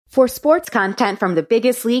For sports content from the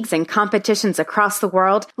biggest leagues and competitions across the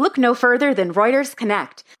world, look no further than Reuters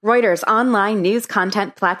Connect, Reuters' online news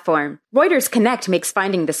content platform. Reuters Connect makes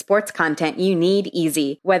finding the sports content you need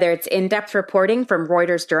easy, whether it's in-depth reporting from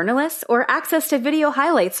Reuters journalists or access to video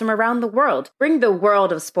highlights from around the world. Bring the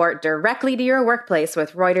world of sport directly to your workplace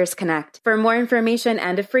with Reuters Connect. For more information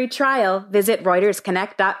and a free trial, visit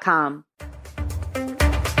ReutersConnect.com.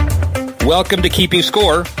 Welcome to Keeping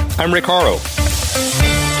Score. I'm Rick Horrow.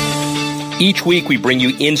 Each week we bring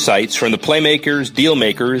you insights from the playmakers, deal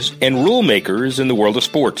makers, and rule makers in the world of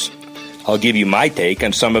sports. I'll give you my take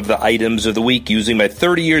on some of the items of the week using my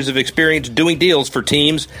 30 years of experience doing deals for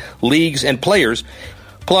teams, leagues, and players.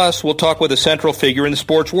 Plus, we'll talk with a central figure in the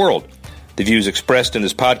sports world. The views expressed in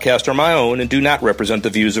this podcast are my own and do not represent the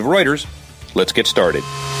views of Reuters. Let's get started.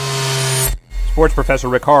 Sports professor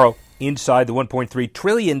Rick Horrow, inside the $1.3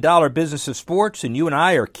 trillion business of sports, and you and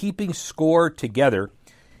I are keeping score together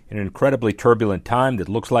in an incredibly turbulent time that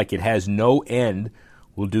looks like it has no end.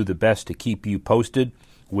 We'll do the best to keep you posted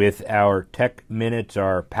with our Tech Minutes,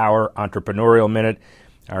 our Power Entrepreneurial Minute,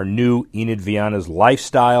 our new Enid Viana's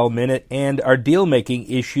Lifestyle Minute, and our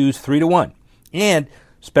deal-making issues 3-1. And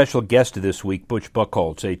special guest this week, Butch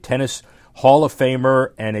Buchholz, a tennis Hall of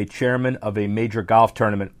Famer and a chairman of a major golf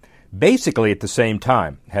tournament, basically at the same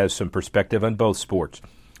time, has some perspective on both sports.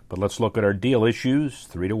 But let's look at our deal issues,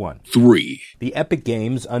 3-1. 3. The Epic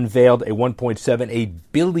Games unveiled a $1.78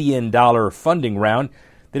 billion funding round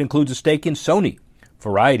that includes a stake in Sony.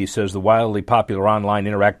 Variety says the wildly popular online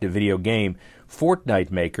interactive video game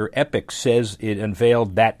Fortnite maker Epic says it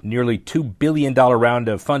unveiled that nearly $2 billion round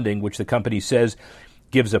of funding, which the company says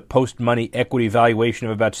gives a post-money equity valuation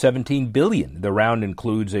of about $17 billion. The round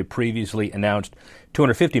includes a previously announced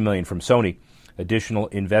 $250 million from Sony. Additional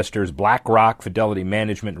investors, BlackRock, Fidelity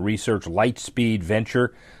Management Research, Lightspeed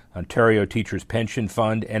Venture, Ontario Teachers Pension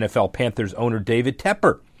Fund, NFL Panthers owner David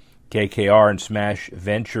Tepper. KKR and Smash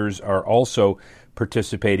Ventures are also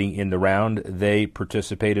participating in the round. They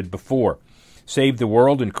participated before. Save the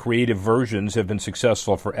World and creative versions have been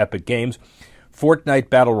successful for Epic Games. Fortnite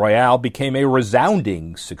Battle Royale became a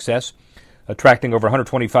resounding success, attracting over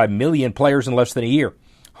 125 million players in less than a year.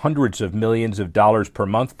 Hundreds of millions of dollars per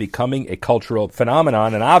month, becoming a cultural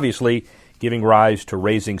phenomenon, and obviously giving rise to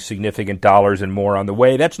raising significant dollars and more on the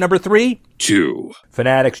way. That's number 3. 2.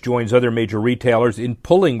 Fanatics joins other major retailers in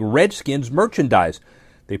pulling Redskins merchandise.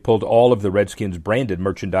 They pulled all of the Redskins branded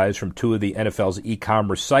merchandise from two of the NFL's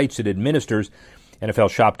e-commerce sites it administers,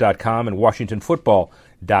 NFLshop.com and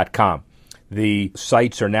WashingtonFootball.com. The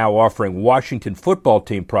sites are now offering Washington football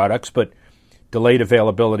team products, but delayed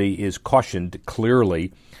availability is cautioned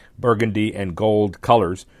clearly. Burgundy and gold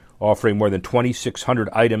colors, offering more than 2,600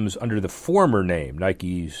 items under the former name.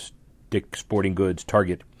 Nike, Dick's Sporting Goods,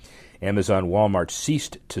 Target, Amazon, Walmart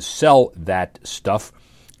ceased to sell that stuff.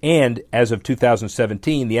 And as of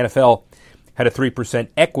 2017, the NFL had a 3%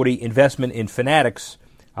 equity investment in Fanatics.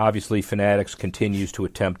 Obviously, Fanatics continues to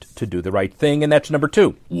attempt to do the right thing, and that's number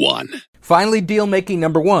 2. 1. Finally, deal-making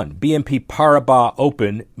number 1. BNP Paribas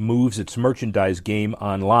Open moves its merchandise game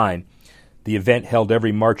online. The event, held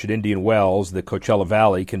every March at Indian Wells, the Coachella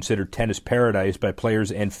Valley, considered tennis paradise by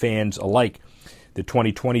players and fans alike. The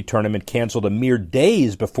 2020 tournament canceled a mere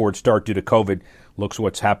days before its start due to COVID. Looks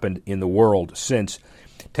what's happened in the world since.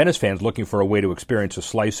 Tennis fans looking for a way to experience a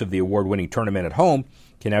slice of the award-winning tournament at home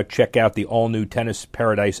can now check out the all-new Tennis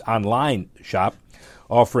Paradise online shop,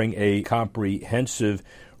 offering a comprehensive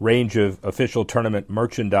range of official tournament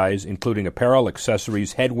merchandise, including apparel,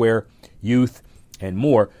 accessories, headwear, youth, and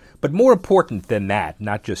more. But more important than that,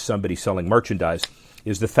 not just somebody selling merchandise,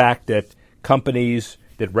 is the fact that companies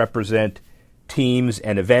that represent teams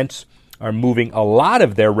and events are moving a lot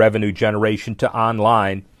of their revenue generation to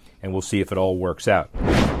online, and we'll see if it all works out.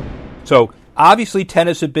 So, obviously,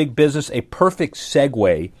 tennis is a big business, a perfect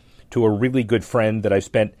segue to a really good friend that I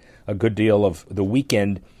spent a good deal of the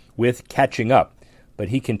weekend with catching up. But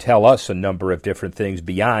he can tell us a number of different things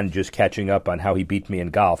beyond just catching up on how he beat me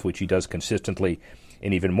in golf, which he does consistently,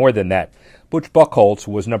 and even more than that. Butch Buchholz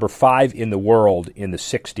was number 5 in the world in the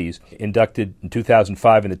 60s, inducted in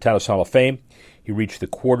 2005 in the Tennis Hall of Fame. He reached the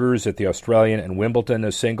quarters at the Australian and Wimbledon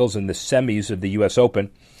as singles and the semis of the U.S. Open.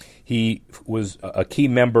 He was a key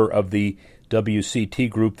member of the WCT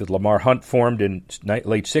group that Lamar Hunt formed in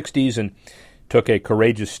late 60s and took a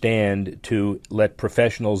courageous stand to let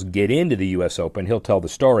professionals get into the U.S. Open. He'll tell the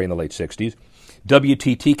story in the late 60s.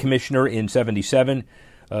 WTT commissioner in 77,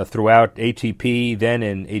 throughout ATP, then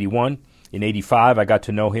in 81. In 85, I got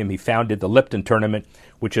to know him. He founded the Lipton Tournament,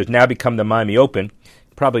 which has now become the Miami Open.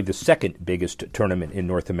 probably the second biggest tournament in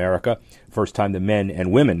North America. First time the men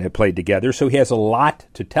and women have played together, so he has a lot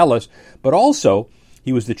to tell us. But also,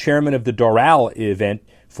 he was the chairman of the Doral event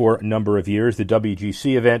for a number of years, the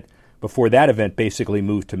WGC event. Before that event basically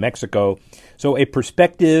moved to Mexico. So a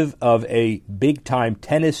perspective of a big-time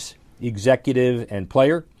tennis executive and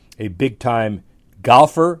player, a big-time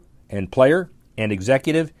golfer and player and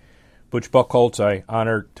executive. Butch Buchholz, I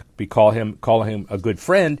honor to be calling him a good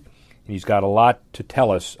friend, and he's got a lot to tell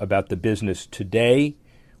us about the business today,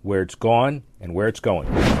 where it's gone, and where it's going.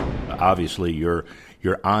 Obviously, your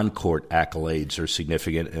on-court accolades are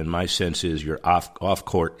significant, and my sense is your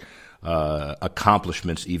off-court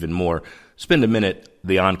accomplishments even more. Spend a minute,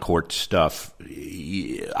 the on-court stuff.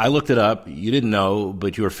 I looked it up. You didn't know,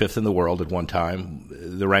 but you were fifth in the world at one time.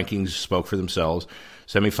 The rankings spoke for themselves.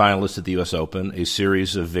 Semifinalist at the U.S. Open, a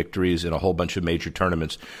series of victories in a whole bunch of major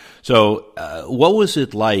tournaments. So what was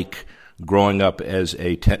it like growing up as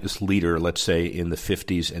a tennis leader, let's say in the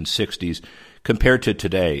 50s and 60s, compared to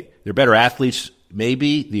today? They're better athletes,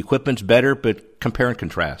 maybe. The equipment's better, but compare and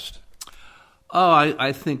contrast. Oh,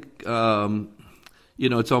 I think,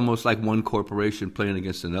 it's almost like one corporation playing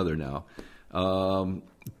against another now.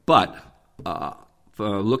 But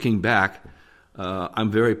looking back,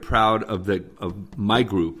 I'm very proud of my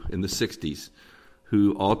group in the 60s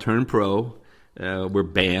who all turned pro, were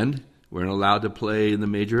banned, weren't allowed to play in the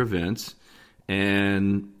major events.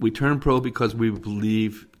 And we turned pro because we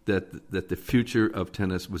believed that the future of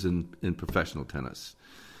tennis was in professional tennis.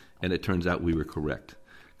 And it turns out we were correct,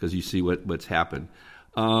 because you see what's happened.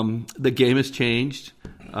 The game has changed.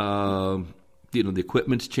 The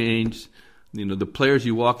equipment's changed. The players,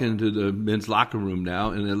 you walk into the men's locker room now,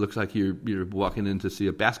 and it looks like you're walking in to see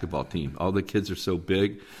a basketball team. All the kids are so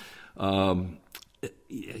big.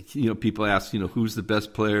 People ask, who's the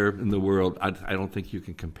best player in the world? I don't think you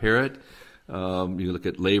can compare it. You look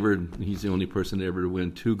at Laver, he's the only person ever to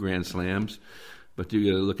win 2 Grand Slams. But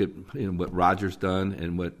you got to look at what Roger's done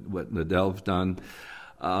and what Nadal's done.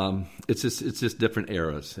 It's just different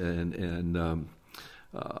eras,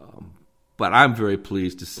 but I'm very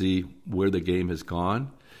pleased to see where the game has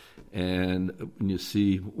gone, and when you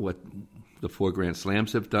see what the 4 Grand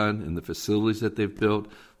Slams have done and the facilities that they've built,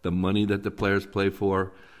 the money that the players play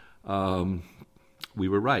for, we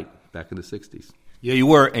were right back in the 60s. Yeah, you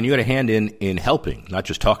were, and you had a hand in helping, not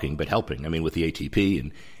just talking, but helping. I mean, with the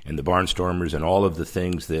ATP and the Barnstormers and all of the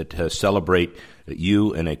things that celebrate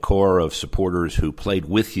you and a core of supporters who played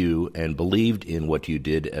with you and believed in what you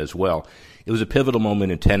did as well. It was a pivotal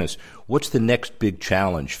moment in tennis. What's the next big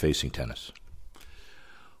challenge facing tennis?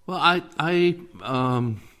 Well, I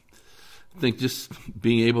think just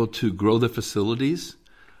being able to grow the facilities.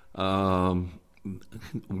 One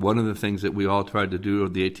of the things that we all tried to do, or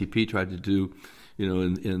the ATP tried to do,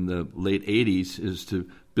 in the late 80s, is to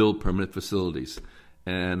build permanent facilities.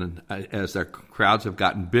 And as our crowds have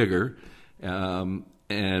gotten bigger, and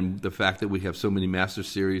the fact that we have so many Master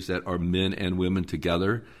Series that are men and women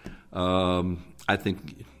together, I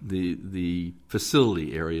think the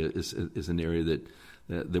facility area is an area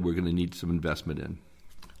that we're going to need some investment in.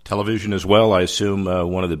 Television as well. I assume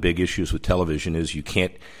one of the big issues with television is you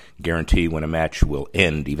can't guarantee when a match will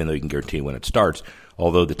end, even though you can guarantee when it starts,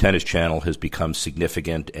 although the Tennis Channel has become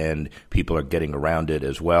significant and people are getting around it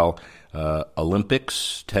as well.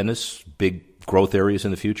 Olympics, tennis, big growth areas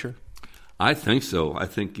in the future? I think so. I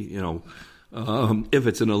think, if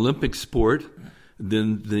it's an Olympic sport,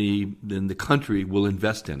 then the country will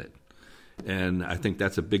invest in it. And I think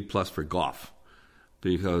that's a big plus for golf,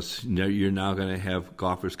 because you're now going to have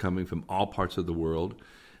golfers coming from all parts of the world.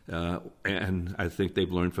 And I think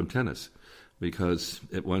they've learned from tennis, because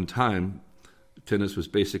at one time, tennis was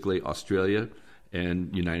basically Australia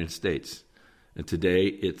and United States. And today,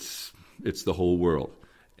 it's the whole world.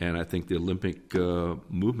 And I think the Olympic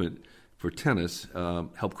movement for tennis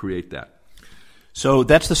helped create that. So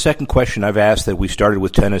that's the second question I've asked, that we started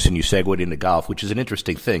with tennis and you segued into golf, which is an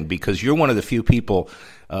interesting thing, because you're one of the few people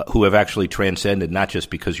who have actually transcended, not just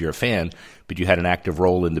because you're a fan, but you had an active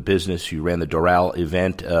role in the business. You ran the Doral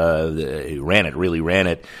event, really ran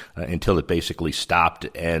it until it basically stopped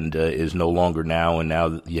and is no longer now. And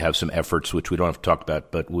now you have some efforts, which we don't have to talk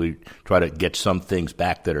about, but we try to get some things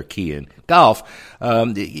back that are key in golf.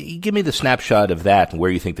 Give me the snapshot of that and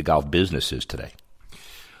where you think the golf business is today.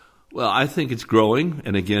 Well, I think it's growing,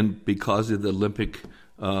 and again, because of the Olympic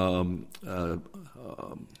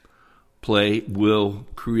play, will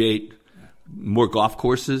create more golf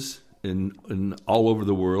courses in all over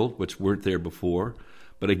the world, which weren't there before.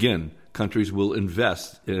 But again, countries will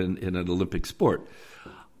invest in an Olympic sport.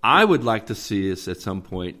 I would like to see us at some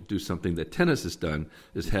point do something that tennis has done,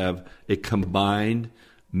 is have a combined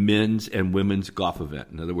men's and women's golf event.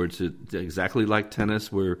 In other words, it's exactly like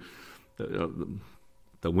tennis, where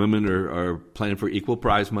the women are playing for equal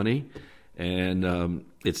prize money, and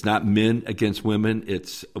it's not men against women.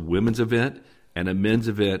 It's a women's event and a men's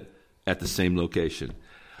event at the same location.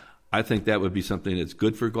 I think that would be something that's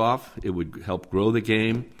good for golf. It would help grow the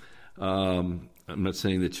game. I'm not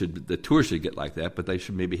saying that the tour should get like that, but they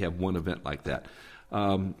should maybe have one event like that.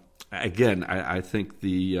 Again, I think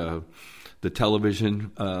the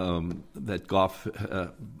television that golf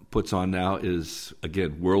puts on now is,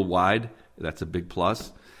 again, worldwide. That's a big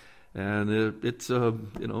plus, and it's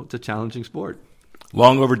a challenging sport.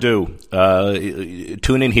 Long overdue.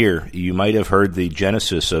 Tune in here. You might have heard the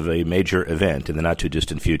genesis of a major event in the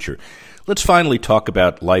not-too-distant future. Let's finally talk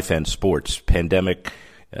about life and sports. Pandemic.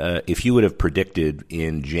 If you would have predicted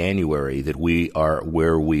in January that we are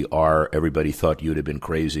where we are, everybody thought you'd have been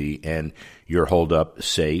crazy, and you're holed up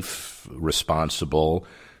safe, responsible,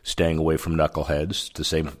 staying away from knuckleheads, the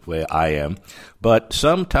same way I am. But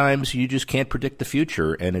sometimes you just can't predict the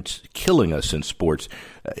future, and it's killing us in sports.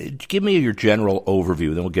 Give me your general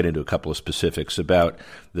overview, then we'll get into a couple of specifics about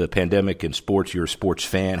the pandemic in sports. You're a sports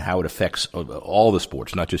fan, how it affects all the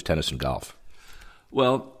sports, not just tennis and golf.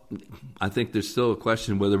 Well, I think there's still a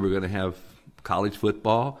question whether we're going to have college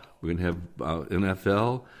football, we're going to have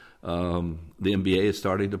NFL, the NBA is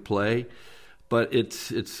starting to play. But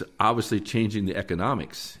it's obviously changing the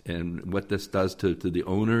economics and what this does to the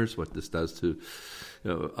owners, what this does to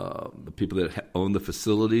the people that own the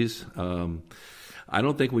facilities. I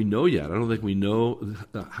don't think we know yet. I don't think we know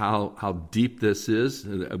how deep this is.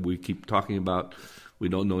 We keep talking about we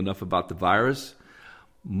don't know enough about the virus.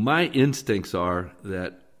 My instincts are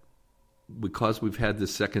that because we've had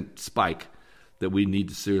this second spike, that we need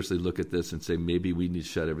to seriously look at this and say maybe we need to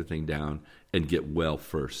shut everything down and get well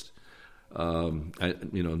first. And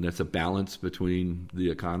that's a balance between the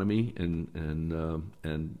economy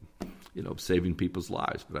and saving people's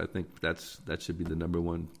lives. But I think that should be the number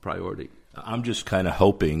one priority. I'm just kind of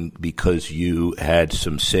hoping, because you had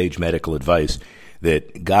some sage medical advice,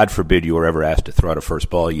 that God forbid you were ever asked to throw out a first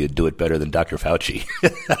ball, you'd do it better than Dr. Fauci.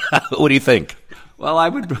 What do you think? Well,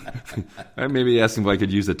 I'd maybe ask him if I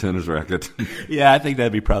could use a tennis racket. Yeah, I think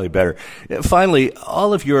that'd be probably better. Finally,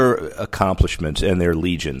 all of your accomplishments, and they're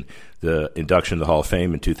legion, the induction to the Hall of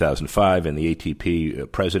Fame in 2005 and the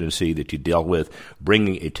ATP presidency that you dealt with,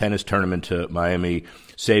 bringing a tennis tournament to Miami,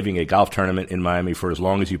 saving a golf tournament in Miami for as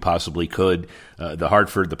long as you possibly could, the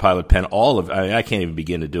Hartford, the Pilot Pen, I can't even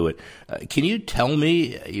begin to do it. Can you tell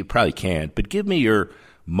me, you probably can't, but give me your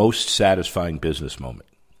most satisfying business moment?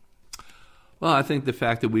 Well, I think the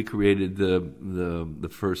fact that we created the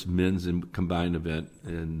first men's and combined event,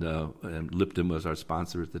 and Lipton was our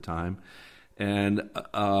sponsor at the time, and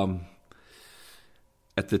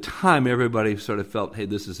at the time everybody sort of felt, hey,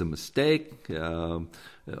 this is a mistake. A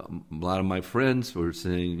lot of my friends were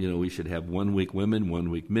saying, we should have 1 week women,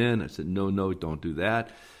 1 week men. I said, no, don't do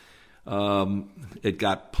that. It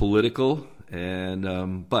got political,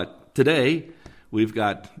 and but today we've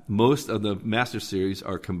got most of the Master Series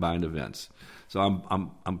are combined events. So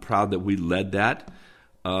I'm proud that we led that.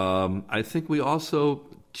 I think we also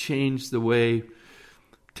changed the way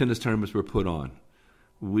tennis tournaments were put on.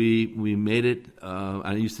 We made it.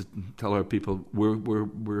 I used to tell our people we're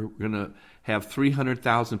going to have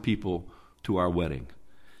 300,000 people to our wedding,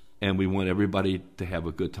 and we want everybody to have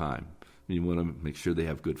a good time. We want to make sure they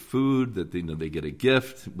have good food, that they get a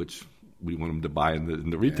gift, which we want them to buy in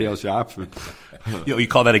the retail shop. You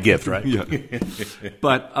call that a gift, right? Yeah.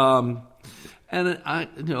 But and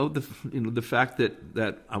the fact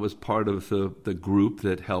that I was part of the group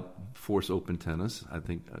that helped force open tennis. I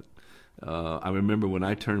think I remember when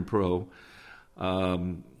I turned pro,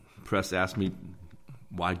 press asked me,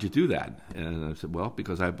 why'd you do that? And I said, well,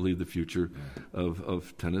 because I believe the future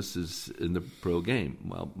of tennis is in the pro game.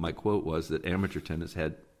 Well, my quote was that amateur tennis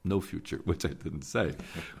had no future, which I didn't say.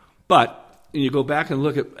 But you go back and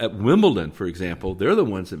look at Wimbledon, for example. They're the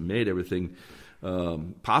ones that made everything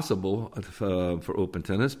possible for open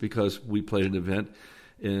tennis, because we played an event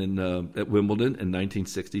at Wimbledon in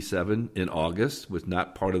 1967 in August, was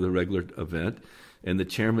not part of the regular event. And the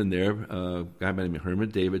chairman there, a guy by the name of Herman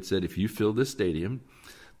David, said, if you fill this stadium,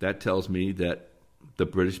 that tells me that the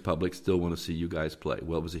British public still want to see you guys play.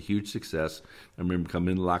 Well, it was a huge success. I remember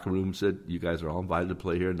coming in the locker room and said, you guys are all invited to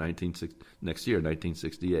play here next year,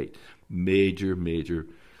 1968. Major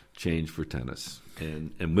change for tennis.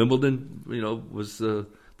 And Wimbledon, was the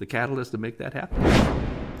catalyst to make that happen.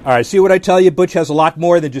 All right, see what I tell you? Butch has a lot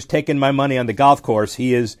more than just taking my money on the golf course.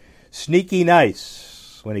 He is sneaky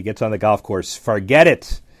nice when he gets on the golf course. Forget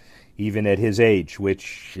it. even at his age,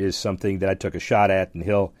 which is something that I took a shot at, and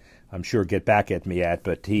he'll, I'm sure, get back at me at,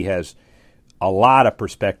 but he has a lot of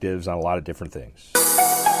perspectives on a lot of different things.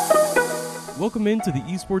 Welcome into the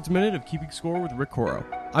Esports Minute of Keeping Score with Rick Coro.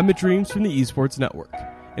 I'm Mitch Reams from the Esports Network.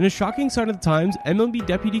 In a shocking sign of the times, MLB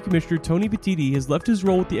Deputy Commissioner Tony Petitti has left his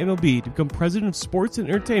role with the MLB to become President of Sports and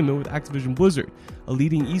Entertainment with Activision Blizzard, a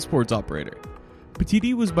leading esports operator.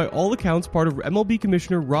 Petitti was by all accounts part of MLB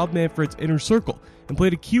Commissioner Rob Manfred's inner circle and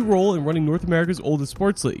played a key role in running North America's oldest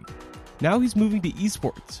sports league. Now he's moving to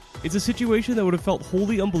esports. It's a situation that would have felt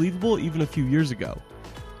wholly unbelievable even a few years ago.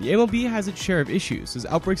 The MLB has its share of issues, as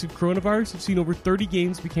outbreaks of coronavirus have seen over 30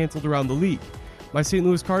 games be canceled around the league. My St.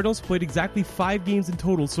 Louis Cardinals played exactly 5 games in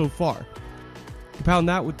total so far. Compound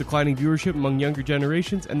that with declining viewership among younger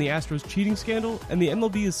generations and the Astros cheating scandal, and the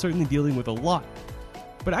MLB is certainly dealing with a lot.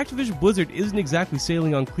 But Activision Blizzard isn't exactly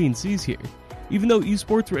sailing on clean seas here. Even though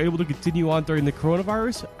esports were able to continue on during the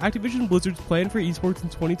coronavirus, Activision Blizzard's plan for esports in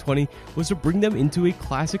 2020 was to bring them into a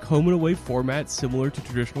classic home and away format similar to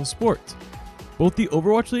traditional sports. Both the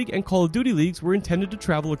Overwatch League and Call of Duty leagues were intended to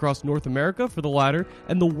travel across North America for the latter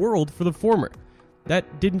and the world for the former.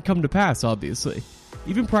 That didn't come to pass, obviously.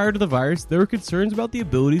 Even prior to the virus, there were concerns about the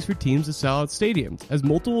abilities for teams to sell out stadiums, as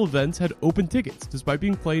multiple events had open tickets, despite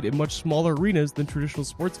being played in much smaller arenas than traditional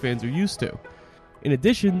sports fans are used to. In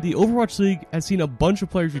addition, the Overwatch League has seen a bunch of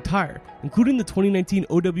players retire, including the 2019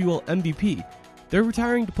 OWL MVP. They're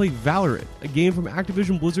retiring to play Valorant, a game from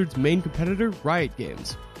Activision Blizzard's main competitor, Riot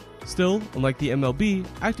Games. Still, unlike the MLB,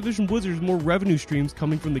 Activision Blizzard has more revenue streams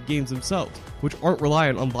coming from the games themselves, which aren't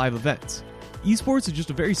reliant on live events. Esports is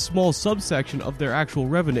just a very small subsection of their actual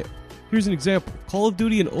revenue. Here's an example. Call of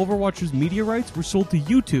Duty and Overwatch's media rights were sold to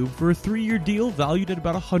YouTube for a 3-year deal valued at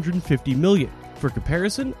about $150 million. For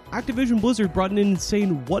comparison, Activision Blizzard brought in an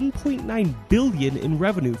insane $1.9 billion in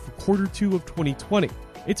revenue for Q2 of 2020.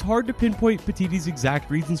 It's hard to pinpoint Petitti's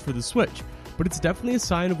exact reasons for the switch, but it's definitely a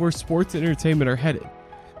sign of where sports and entertainment are headed.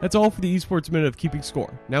 That's all for the Esports Minute of Keeping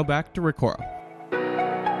Score. Now back to Rick Coro.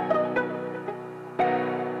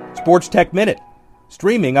 Sports Tech Minute.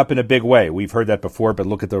 Streaming up in a big way. We've heard that before, but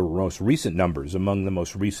look at the most recent numbers. Among the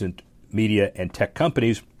most recent media and tech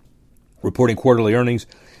companies reporting quarterly earnings,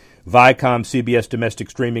 Viacom, CBS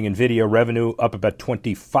domestic streaming and video revenue up about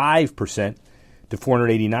 25% to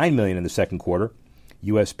 $489 million in the second quarter.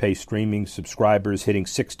 U.S.-based streaming subscribers hitting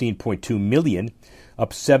 16.2 million,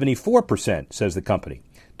 up 74%, says the company.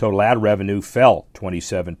 Total ad revenue fell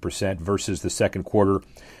 27% versus the second quarter,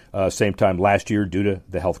 same time last year due to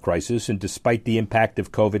the health crisis. And despite the impact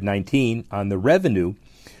of COVID-19 on the revenue,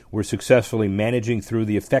 we're successfully managing through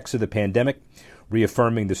the effects of the pandemic,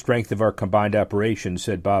 reaffirming the strength of our combined operations,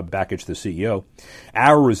 said Bob Bakich, the CEO.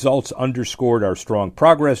 Our results underscored our strong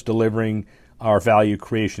progress, delivering our value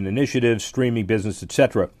creation initiatives, streaming business,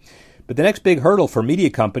 etc. But the next big hurdle for media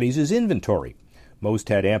companies is inventory. Most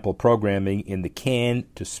had ample programming in the can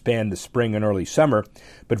to span the spring and early summer,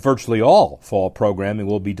 but virtually all fall programming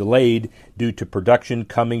will be delayed due to production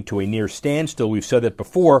coming to a near standstill. We've said that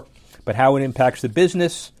before, but how it impacts the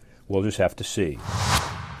business, we'll just have to see.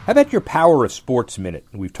 How about your Power of Sports Minute?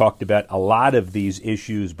 We've talked about a lot of these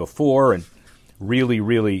issues before, and really,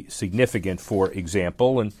 really significant, for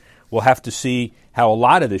example, and we'll have to see how a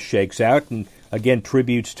lot of this shakes out, and again,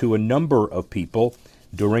 tributes to a number of people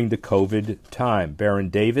during the COVID time. Baron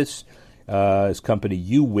Davis, his company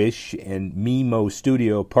YouWish and Mimo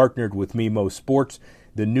Studio partnered with Mimo Sports.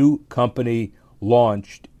 The new company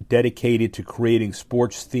launched dedicated to creating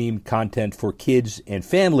sports-themed content for kids and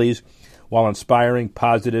families while inspiring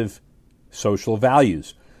positive social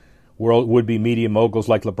values. World would-be media moguls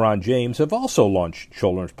like LeBron James have also launched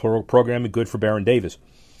children's programming, good for Baron Davis.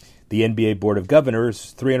 The NBA Board of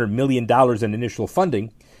Governors, $300 million in initial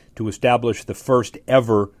funding to establish the first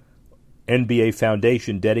ever NBA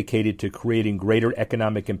foundation dedicated to creating greater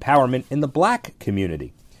economic empowerment in the black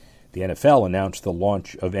community. The NFL announced the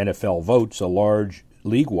launch of NFL Votes, a large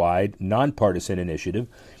league-wide, nonpartisan initiative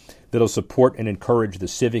that will support and encourage the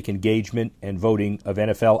civic engagement and voting of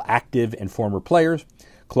NFL active and former players,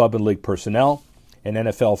 club and league personnel, and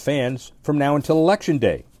NFL fans from now until Election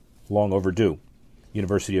Day. Long overdue.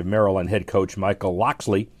 University of Maryland head coach Michael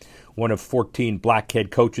Locksley, one of 14 black head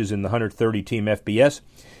coaches in the 130-team FBS,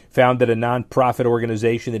 found that a nonprofit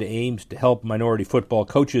organization that aims to help minority football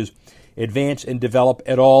coaches advance and develop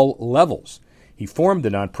at all levels. He formed the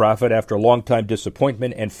nonprofit after long-time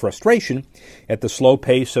disappointment and frustration at the slow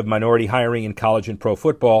pace of minority hiring in college and pro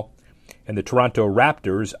football, and the Toronto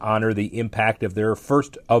Raptors honor the impact of the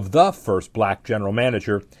first black general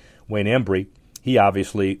manager, Wayne Embry. He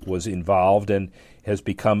obviously was involved and has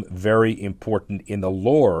become very important in the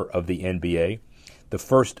lore of the NBA. the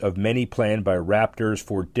first of many planned by Raptors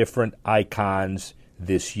for different icons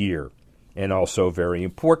this year. And also very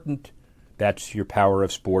important, that's your Power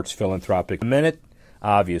of Sports Philanthropic Minute.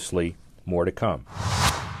 Obviously, more to come.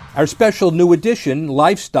 Our special new edition,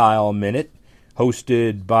 Lifestyle Minute,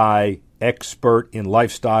 hosted by expert in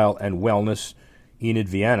lifestyle and wellness, Enid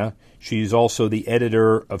Viana. She's also the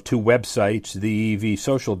editor of two websites,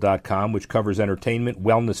 theevsocial.com, which covers entertainment,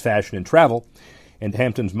 wellness, fashion, and travel, and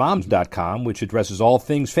hamptonsmoms.com, which addresses all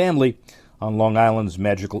things family on Long Island's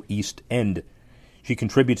magical East End. She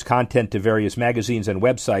contributes content to various magazines and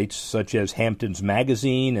websites, such as Hamptons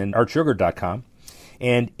Magazine and artsugar.com,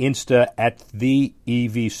 and Insta at the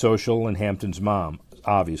EV Social and Hamptons Mom,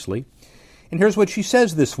 obviously. And here's what she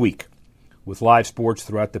says this week. With live sports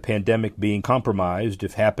throughout the pandemic being compromised,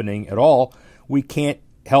 if happening at all, we can't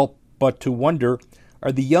help but to wonder,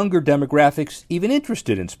 are the younger demographics even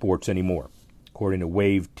interested in sports anymore? According to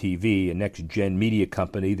Wave TV, a next-gen media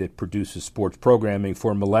company that produces sports programming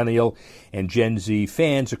for millennial and Gen Z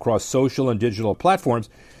fans across social and digital platforms,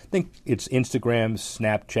 think it's Instagram,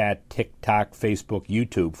 Snapchat, TikTok, Facebook,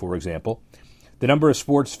 YouTube, for example, the number of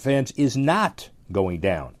sports fans is not going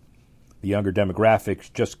down. The younger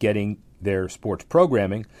demographics just getting their sports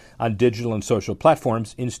programming on digital and social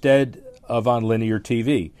platforms instead of on linear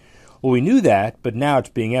TV. Well, we knew that, but now it's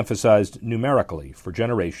being emphasized numerically. For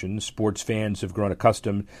generations, sports fans have grown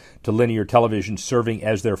accustomed to linear television serving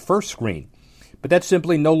as their first screen. But that's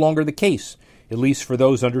simply no longer the case, at least for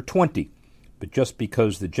those under 20. But just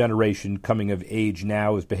because the generation coming of age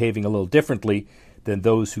now is behaving a little differently than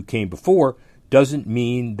those who came before doesn't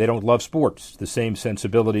mean they don't love sports. The same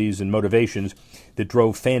sensibilities and motivations that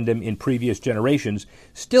drove fandom in previous generations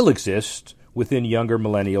still exist within younger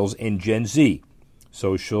millennials and Gen Z.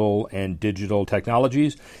 Social and digital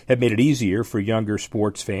technologies have made it easier for younger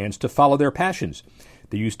sports fans to follow their passions.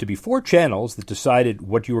 There used to be 4 channels that decided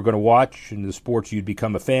what you were going to watch and the sports you'd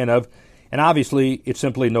become a fan of, and obviously it's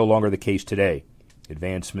simply no longer the case today.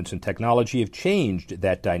 Advancements in technology have changed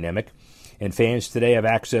that dynamic, and fans today have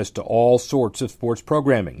access to all sorts of sports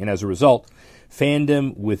programming. And as a result,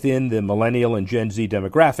 fandom within the millennial and Gen Z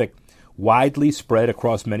demographic widely spread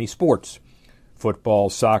across many sports. Football,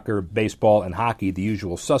 soccer, baseball, and hockey, the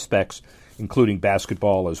usual suspects, including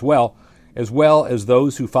basketball as well as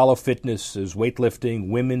those who follow fitness as weightlifting,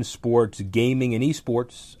 women's sports, gaming and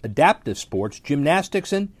esports, adaptive sports,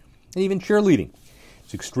 gymnastics, and even cheerleading.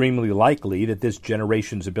 It's extremely likely that this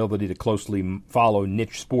generation's ability to closely follow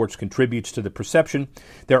niche sports contributes to the perception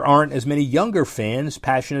there aren't as many younger fans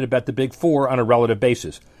passionate about the Big Four on a relative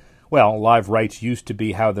basis. Well, live rights used to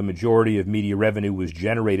be how the majority of media revenue was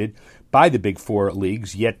generated by the Big Four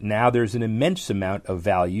leagues, yet now there's an immense amount of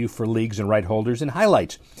value for leagues and right holders in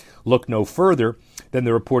highlights. Look no further than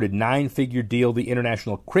the reported 9-figure deal the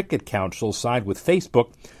International Cricket Council signed with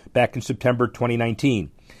Facebook back in September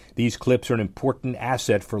 2019. These clips are an important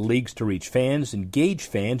asset for leagues to reach fans, engage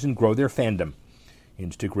fans, and grow their fandom.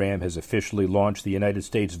 Instagram has officially launched the United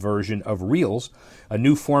States version of Reels, a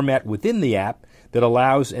new format within the app that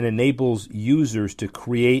allows and enables users to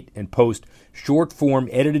create and post short-form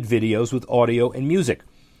edited videos with audio and music.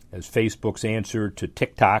 As Facebook's answer to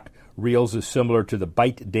TikTok, Reels is similar to the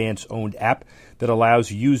ByteDance-owned app that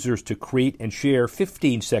allows users to create and share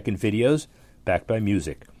 15-second videos backed by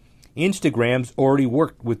music. Instagram's already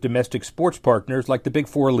worked with domestic sports partners like the Big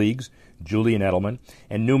Four leagues, Julian Edelman,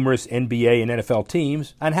 and numerous NBA and NFL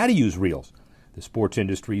teams on how to use Reels. The sports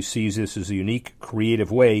industry sees this as a unique, creative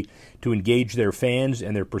way to engage their fans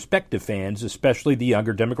and their prospective fans, especially the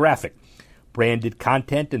younger demographic. Branded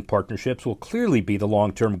content and partnerships will clearly be the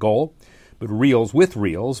long-term goal, but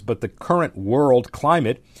the current world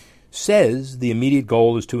climate says the immediate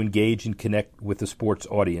goal is to engage and connect with the sports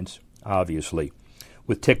audience, obviously.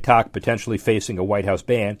 With TikTok potentially facing a White House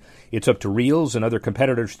ban, it's up to Reels and other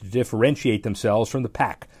competitors to differentiate themselves from the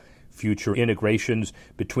pack. Future integrations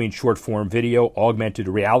between short-form video, augmented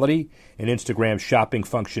reality, and Instagram shopping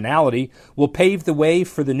functionality will pave the way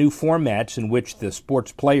for the new formats in which the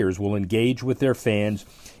sports players will engage with their fans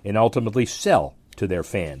and ultimately sell to their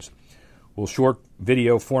fans. Will short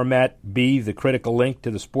video format be the critical link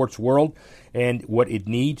to the sports world and what it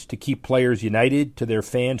needs to keep players united to their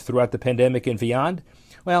fans throughout the pandemic and beyond?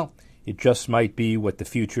 Well, it just might be what the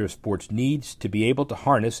future of sports needs to be able to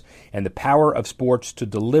harness, and the power of sports to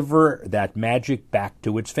deliver that magic back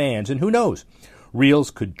to its fans. And who knows?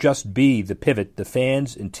 Reels could just be the pivot the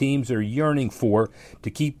fans and teams are yearning for to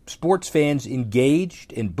keep sports fans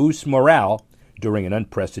engaged and boost morale during an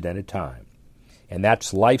unprecedented time. And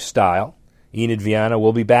that's Lifestyle. Enid Viana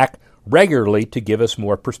will be back regularly to give us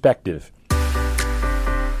more perspective.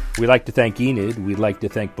 We'd like to thank Enid. We'd like to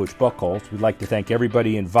thank Bush Buchholz. We'd like to thank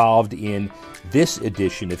everybody involved in this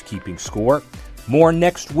edition of Keeping Score. More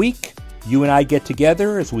next week. You and I get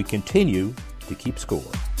together as we continue to keep score.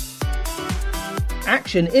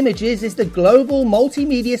 Action Images is the global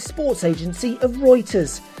multimedia sports agency of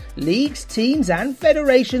Reuters. Leagues, teams and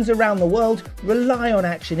federations around the world rely on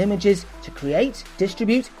Action Images to create,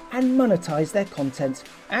 distribute and monetize their content.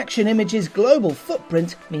 Action Images' global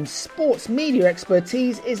footprint means sports media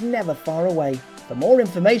expertise is never far away. For more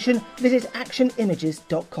information, visit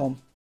actionimages.com.